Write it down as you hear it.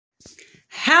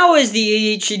How is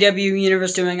the HCW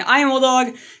universe doing? I am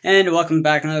Dog, and welcome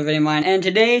back to another video of mine. And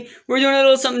today, we're doing a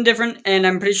little something different, and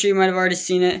I'm pretty sure you might have already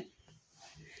seen it.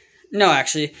 No,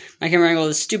 actually, my camera angle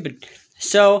is stupid.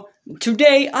 So,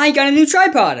 today, I got a new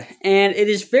tripod, and it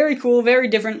is very cool, very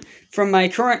different from my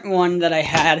current one that I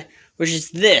had, which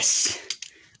is this.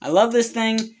 I love this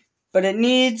thing, but it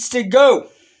needs to go.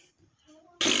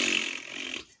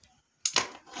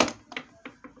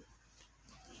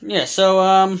 Yeah,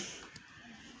 so,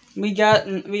 we got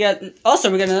another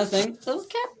thing. Little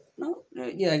cat? No?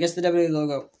 Yeah, I guess the WWE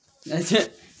logo. That's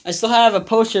it. I still have a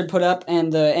poster put up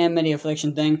and the Amity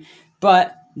Affliction thing,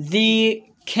 but the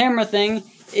camera thing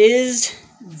is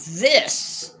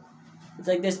this. It's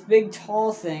like this big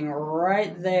tall thing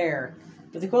right there.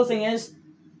 But the cool thing is,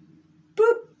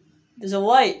 boop, there's a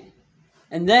light.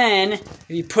 And then, if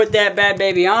you put that bad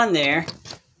baby on there,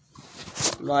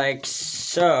 like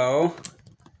so,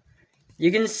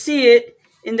 you can see it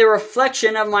in the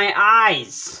reflection of my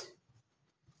eyes.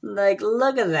 Like,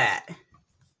 look at that.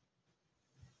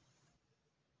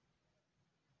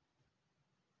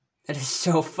 That is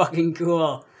so fucking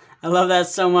cool. I love that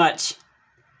so much.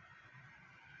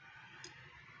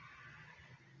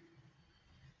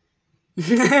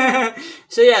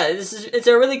 So yeah, it's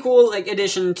a really cool like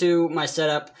addition to my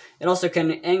setup. It also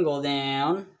can angle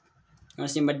down. You wanna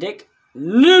see my dick?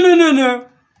 No.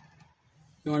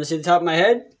 You wanna see the top of my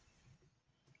head?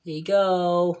 Here you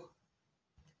go.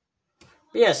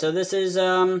 But yeah, so this is,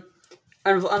 unlike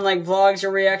vlogs or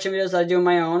reaction videos that I do on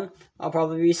my own, I'll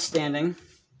probably be standing.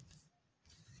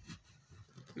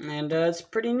 And, it's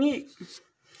pretty neat.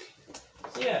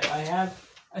 So yeah, I have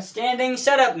a standing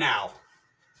setup now.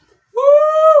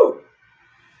 Woo!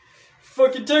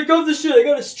 Fucking take off the shit, I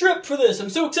got a strip for this, I'm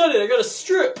so excited, I got a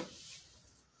strip.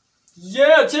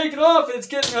 Yeah, take it off, it's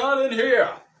getting hot in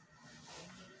here.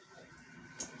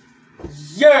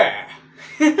 Yeah!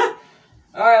 Alright,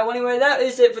 well anyway, that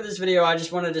is it for this video. I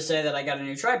just wanted to say that I got a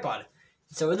new tripod.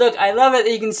 So look, I love it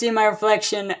that you can see my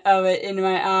reflection of it in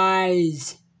my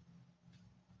eyes.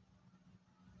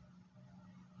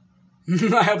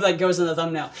 I hope that goes in the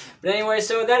thumbnail. But anyway,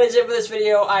 so that is it for this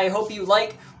video. I hope you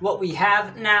like what we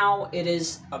have now. It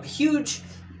is a huge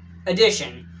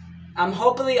addition. I'm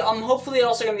hopefully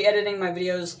also going to be editing my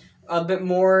videos a bit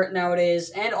more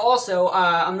nowadays, and also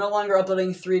I'm no longer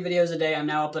uploading 3 videos a day. I'm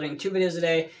now uploading 2 videos a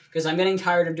day because I'm getting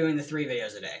tired of doing the 3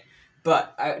 videos a day.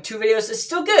 But 2 videos is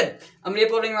still good. I'm gonna be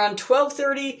uploading around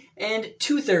 12:30 and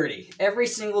 2:30 every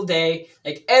single day,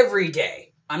 like every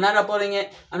day. I'm not uploading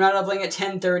at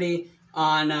 10:30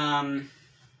 on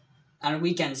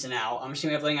weekends now. I'm just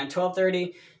gonna be uploading on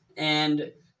 12:30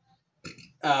 and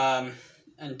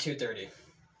 2:30.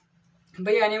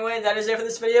 But yeah, anyway, that is it for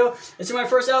this video. This is my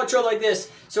first outro like this.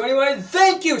 So anyway,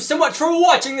 thank you so much for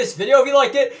watching this video. If you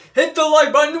liked it, hit the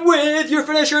like button with your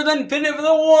finisher, then pin it for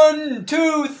the 1,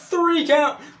 2, 3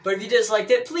 count. But if you disliked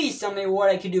it, please tell me what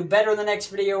I could do better in the next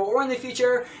video or in the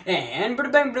future. And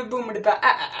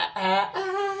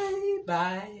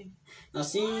bye. I'll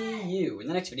see you in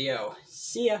the next video.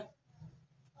 See ya.